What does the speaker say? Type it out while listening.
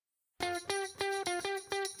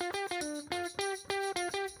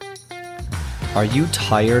Are you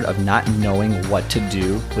tired of not knowing what to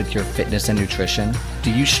do with your fitness and nutrition? Do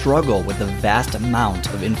you struggle with the vast amount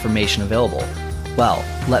of information available? Well,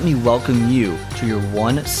 let me welcome you to your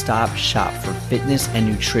one-stop shop for fitness and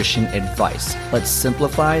nutrition advice. Let's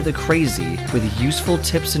simplify the crazy with useful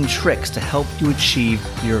tips and tricks to help you achieve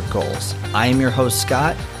your goals. I am your host,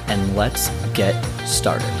 Scott, and let's get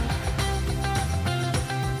started.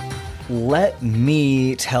 Let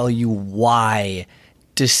me tell you why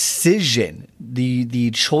decision,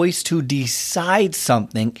 the choice to decide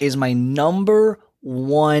something, is my number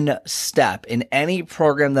one step in any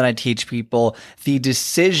program that I teach people. The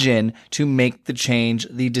decision to make the change,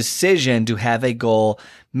 the decision to have a goal,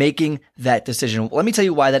 making that decision. Let me tell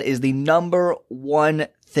you why that is the number one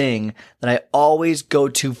thing that I always go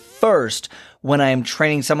to first when I'm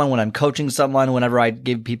training someone, when I'm coaching someone, whenever I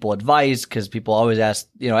give people advice, because people always ask,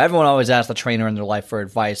 everyone always asks the trainer in their life for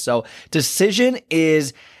advice. So decision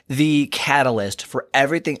is the catalyst for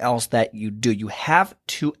everything else that you do. You have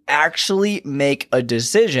to actually make a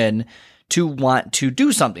decision to want to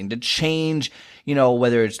do something, to change,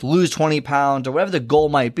 whether it's lose 20 pounds or whatever the goal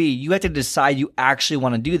might be. You have to decide you actually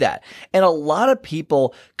want to do that. And a lot of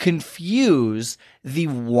people confuse the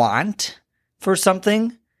want for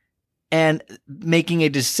something and making a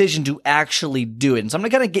decision to actually do it. And so I'm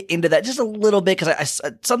going to kind of get into that just a little bit because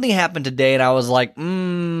something happened today and I was like, I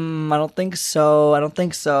don't think so.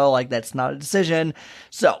 Like, that's not a decision.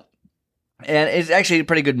 So, and it's actually a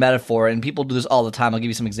pretty good metaphor, and people do this all the time. I'll give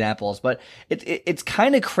you some examples, but it's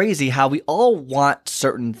kind of crazy how we all want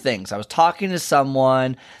certain things. I was talking to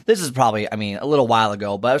someone, this is probably, a little while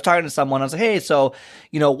ago, but I was talking to someone, I was like, hey, so,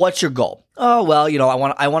 what's your goal? Oh, well,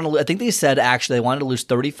 I think they said actually they wanted to lose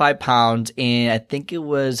 35 pounds in, I think it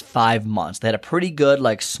was 5 months. They had a pretty good,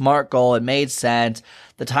 smart goal. It made sense.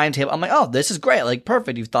 The timetable, I'm like, oh, this is great.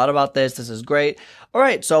 Perfect. You've thought about this. This is great. All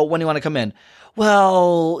right. So when do you want to come in?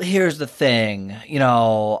 Well, here's the thing,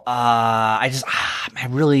 I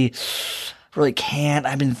really can't.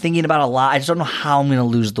 I've been thinking about it a lot. I just don't know how I'm going to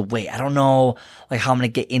lose the weight. I don't know, how I'm going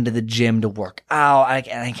to get into the gym to work out.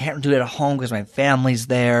 I can't do it at home because my family's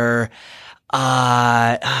there.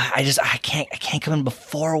 I can't come in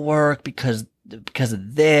before work because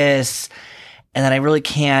of this. And then I really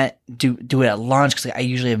can't do it at lunch because I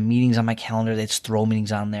usually have meetings on my calendar. They just throw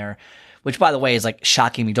meetings on there. Which, by the way, is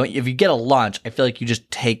shocking me. If you get a lunch, I feel like you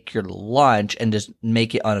just take your lunch and just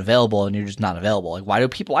make it unavailable, and you're just not available. Why do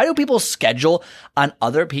people schedule on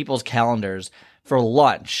other people's calendars for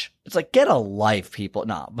lunch? It's get a life, people.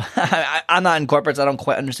 No, I'm not in corporate, so I don't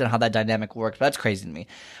quite understand how that dynamic works. But that's crazy to me.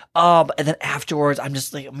 And then afterwards, I'm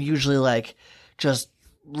usually just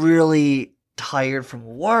really tired from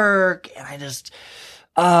work, and I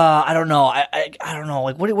don't know. I don't know.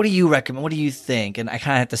 What do you recommend? What do you think? And I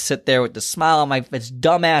kind of have to sit there with the smile on my face,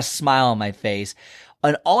 dumbass smile on my face.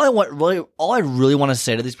 And all I really want to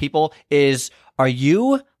say to these people is, are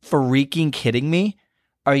you freaking kidding me?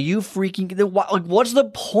 Are you freaking, what's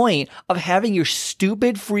the point of having your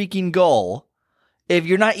stupid freaking goal if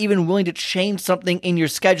you're not even willing to change something in your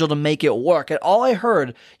schedule to make it work? And all I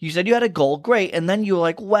heard, you said you had a goal, great, and then you were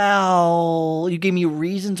like, well, you gave me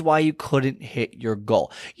reasons why you couldn't hit your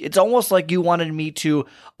goal. It's almost like you wanted me to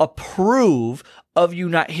approve of you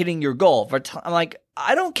not hitting your goal. I'm like,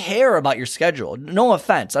 I don't care about your schedule. No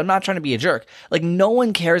offense. I'm not trying to be a jerk. No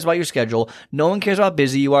one cares about your schedule. No one cares about how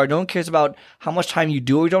busy you are. No one cares about how much time you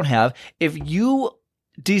do or don't have. If you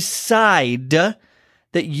decide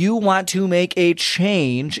that you want to make a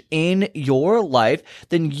change in your life,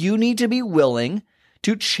 then you need to be willing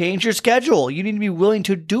to change your schedule. You need to be willing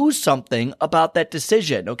to do something about that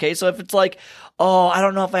decision, okay? So if it's I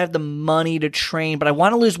don't know if I have the money to train, but I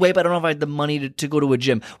want to lose weight, but I don't know if I have the money to go to a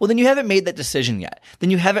gym. Well, then you haven't made that decision yet.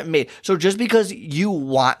 So just because you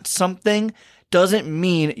want something doesn't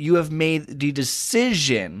mean you have made the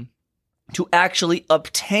decision to actually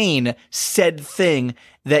obtain said thing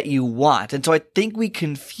that you want. And so I think we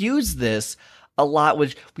confuse this a lot,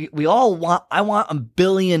 which we all want. I want $1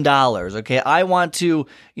 billion, okay? I want to,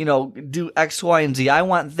 do X, Y, and Z. I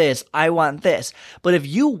want this. But if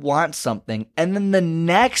you want something and then the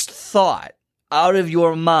next thought out of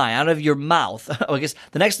your mind, out of your mouth, I guess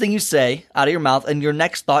the next thing you say out of your mouth and your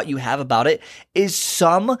next thought you have about it is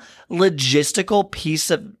some logistical piece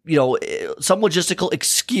of, some logistical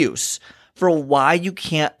excuse for why you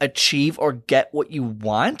can't achieve or get what you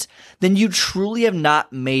want, then you truly have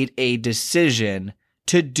not made a decision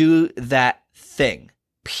to do that thing.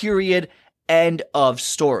 Period. End of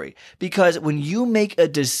story. Because when you make a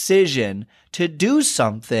decision to do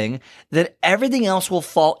something, then everything else will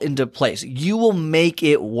fall into place. You will make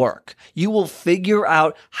it work. You will figure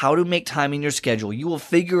out how to make time in your schedule. You will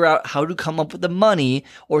figure out how to come up with the money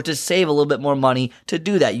or to save a little bit more money to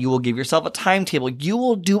do that. You will give yourself a timetable. You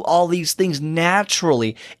will do all these things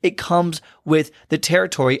naturally. It comes with the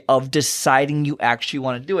territory of deciding you actually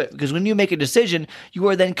want to do it. Because when you make a decision, you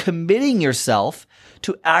are then committing yourself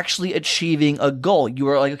to actually achieving a goal. You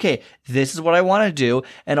are like, okay, this is what I want to do.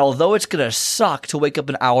 And although it's going to suck to wake up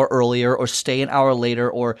an hour earlier or stay an hour later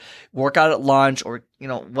or work out at lunch or,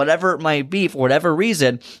 whatever it might be for whatever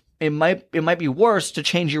reason, it might be worse to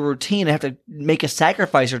change your routine and have to make a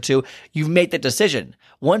sacrifice or two. You've made that decision.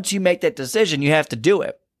 Once you make that decision, you have to do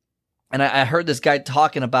it. And I heard this guy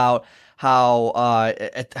talking about how,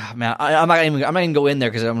 I'm not even going to go in there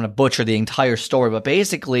because I'm going to butcher the entire story, but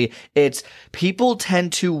basically it's people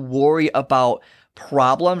tend to worry about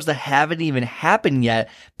problems that haven't even happened yet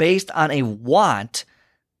based on a want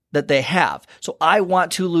that they have. So I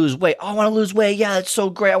want to lose weight. Oh, I want to lose weight. Yeah, that's so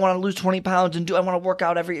great. I want to lose 20 pounds and I want to work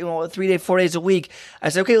out every, 3 days, 4 days a week. I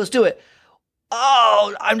said, okay, let's do it.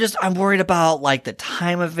 Oh, I'm worried about like the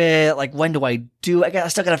time of it. Like, when do I do it? I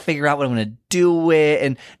still got to figure out what I'm going to do it.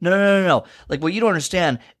 And no. Like, what you don't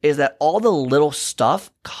understand is that all the little stuff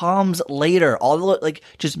comes later.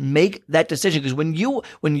 Just make that decision. Because when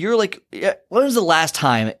you're like, when was the last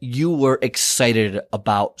time you were excited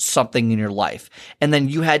about something in your life? And then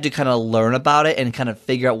you had to kind of learn about it and kind of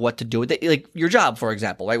figure out what to do with it. Like your job, for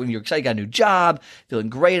example, right? When you're excited, you got a new job, feeling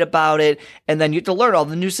great about it. And then you have to learn all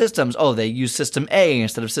the new systems. Oh, they use system A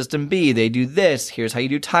instead of system B. They do this. Here's how you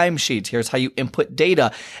do timesheets. Here's how you input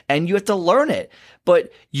data. And you have to learn it.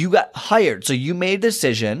 But you got hired. So you made a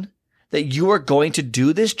decision that you are going to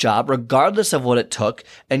do this job regardless of what it took.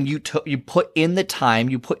 And you put in the time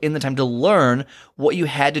to learn what you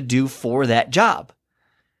had to do for that job.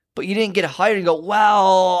 But you didn't get hired and go,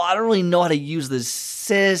 well, I don't really know how to use this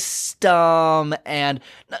system. And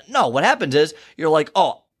no, what happens is you're like,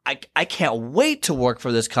 oh, I can't wait to work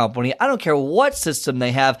for this company. I don't care what system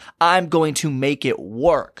they have. I'm going to make it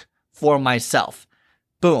work for myself.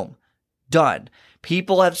 Boom. Done.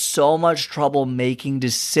 People have so much trouble making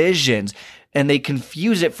decisions and they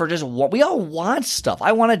confuse it for just what we all want stuff.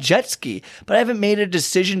 I want a jet ski, but I haven't made a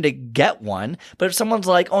decision to get one. But if someone's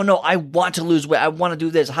like, oh no, I want to lose weight. I want to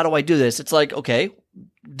do this. How do I do this? It's like, okay,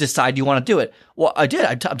 decide you want to do it. Well, I did.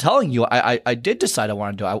 I'm telling you, I did decide I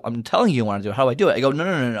want to do it. I'm telling you I want to do it. How do I do it? I go,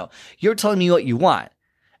 no. You're telling me what you want.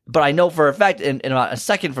 But I know for a fact in about a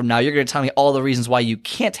second from now, you're going to tell me all the reasons why you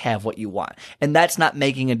can't have what you want. And that's not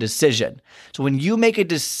making a decision. So when you make a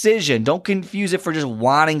decision, don't confuse it for just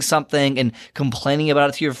wanting something and complaining about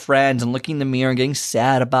it to your friends and looking in the mirror and getting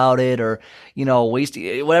sad about it or,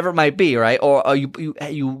 wasting, whatever it might be, right? Or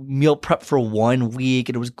you meal prep for 1 week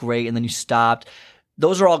and it was great and then you stopped.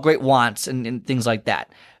 Those are all great wants and things like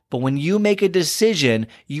that. But when you make a decision,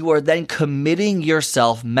 you are then committing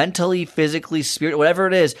yourself mentally, physically, spiritually, whatever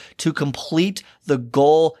it is, to complete the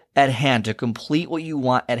goal at hand, to complete what you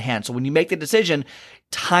want at hand. So when you make the decision,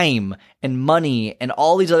 time and money and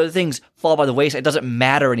all these other things fall by the wayside. It doesn't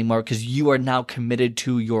matter anymore because you are now committed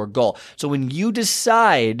to your goal. So when you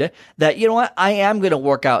decide that, you know what, I am going to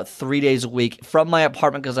work out 3 days a week from my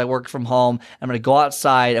apartment because I work from home. I'm going to go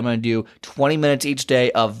outside. I'm going to do 20 minutes each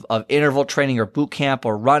day of interval training or boot camp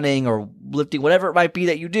or running or lifting, whatever it might be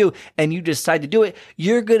that you do, and you decide to do it,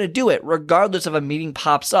 you're going to do it regardless if a meeting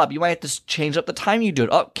pops up. You might have to change up the time you do it.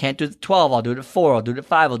 Oh, can't do it at 12. I'll do it at 4. I'll do it at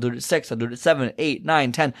 5. I'll do it at 6. I'll do it at 7, 8,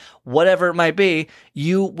 9, 10, whatever it might be.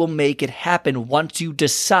 You will make it happen once you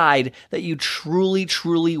decide that you truly,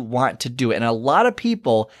 truly want to do it. And a lot of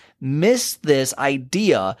people miss this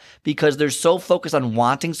idea because they're so focused on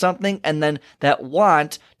wanting something, and then that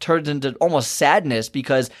want turns into almost sadness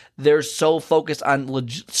because they're so focused on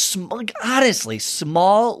honestly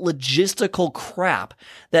small logistical crap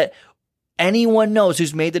that anyone knows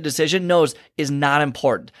who's made the decision knows is not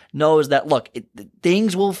important. Knows that, look,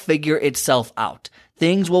 things will figure itself out.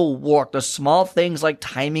 Things will work. The small things like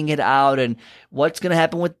timing it out and what's going to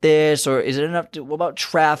happen with this, or is it enough to, what about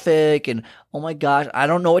traffic? And oh my gosh, I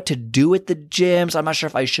don't know what to do at the gym, so I'm not sure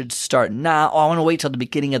if I should start now. Oh, I want to wait till the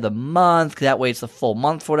beginning of the month. That way it's the full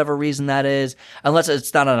month for whatever reason that is. Unless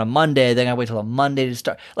it's not on a Monday, then I wait till a Monday to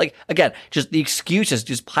start. Like, again, just the excuses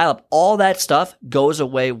just pile up. All that stuff goes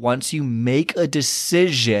away once you make a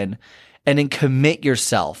decision and then commit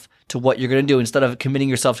yourself to what you're going to do instead of committing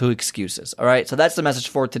yourself to excuses. All right. So that's the message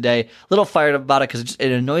for today. A little fired up about it because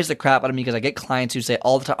it annoys the crap out of me because I get clients who say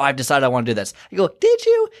all the time, oh, I've decided I want to do this. I go, did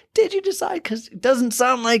you? Did you decide? Because it doesn't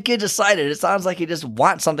sound like you decided. It sounds like you just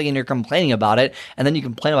want something and you're complaining about it. And then you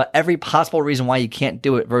complain about every possible reason why you can't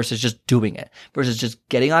do it versus just doing it, versus just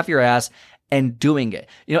getting off your ass and doing it.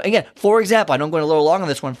 Again, for example, I know I'm going a little long on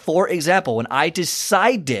this one. For example, when I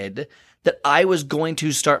decided that I was going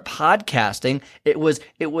to start podcasting, it wasn't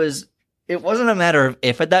a matter of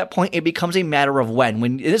if at that point. It becomes a matter of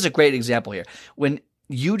when. This is a great example here. When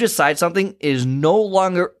you decide something is no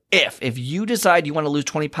longer if. If you decide you want to lose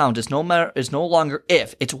 20 pounds, it's no longer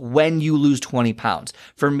if. It's when you lose 20 pounds.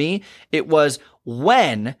 For me, it was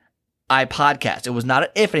when I podcast. It was not an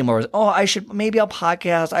if anymore. It was, maybe I'll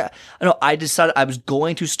podcast. I decided I was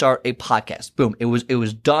going to start a podcast. Boom. It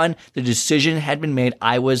was done. The decision had been made.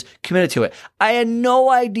 I was committed to it. I had no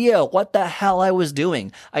idea what the hell I was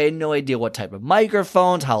doing. I had no idea what type of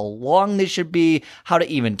microphones, how long they should be, how to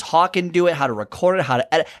even talk and do it, how to record it, how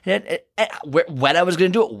to edit, when I was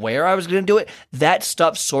going to do it, where I was going to do it. That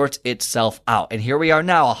stuff sorts itself out. And here we are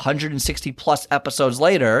now, 160 plus episodes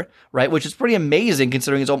later, right? Which is pretty amazing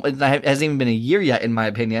considering it hasn't even been a year yet, in my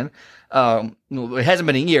opinion. It hasn't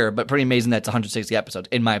been a year, but pretty amazing that's 160 episodes.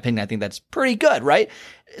 In my opinion, I think that's pretty good, right?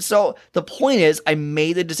 So the point is, I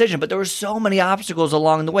made the decision, but there were so many obstacles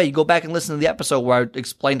along the way. You go back and listen to the episode where I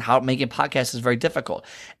explained how making podcasts is very difficult.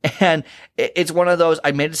 And it's one of those,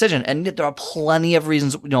 I made a decision, and there are plenty of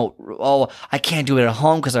reasons, I can't do it at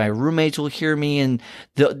home because my roommates will hear me and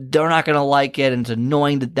they're not going to like it and it's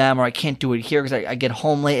annoying to them, or I can't do it here because I get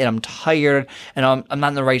home late and I'm tired and I'm not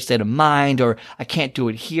in the right state of mind, or I can't do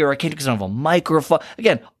it here, I can't do it because I don't have a microphone.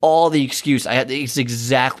 Again, all the excuse. It's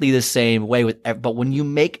exactly the same way but when you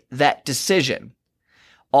make that decision,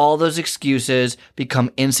 all those excuses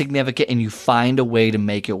become insignificant and you find a way to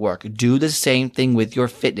make it work. Do the same thing with your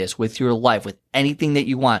fitness, with your life, with anything that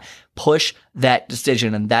you want. Push that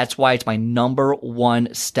decision. And that's why it's my number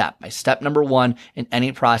one step. My step number one in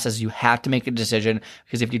any process, you have to make a decision,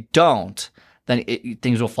 because if you don't, then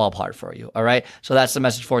things will fall apart for you. All right. So that's the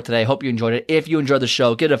message for today. Hope you enjoyed it. If you enjoyed the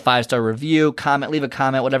show, give it a 5-star review, leave a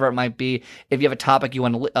comment, whatever it might be. If you have a topic you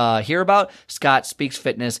want to hear about,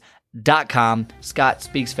 scottspeaksfitness.com,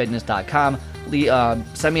 scottspeaksfitness.com.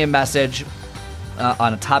 Send me a message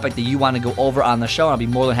on a topic that you want to go over on the show, and I'll be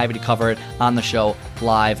more than happy to cover it on the show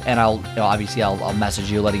live. And I'll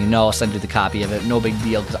message you, letting you know, I'll send you the copy of it. No big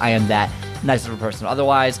deal, because I am that nice of a person.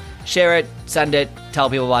 Otherwise, share it, send it, tell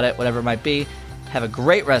people about it, whatever it might be. Have a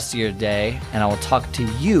great rest of your day, and I will talk to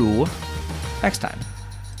you next time.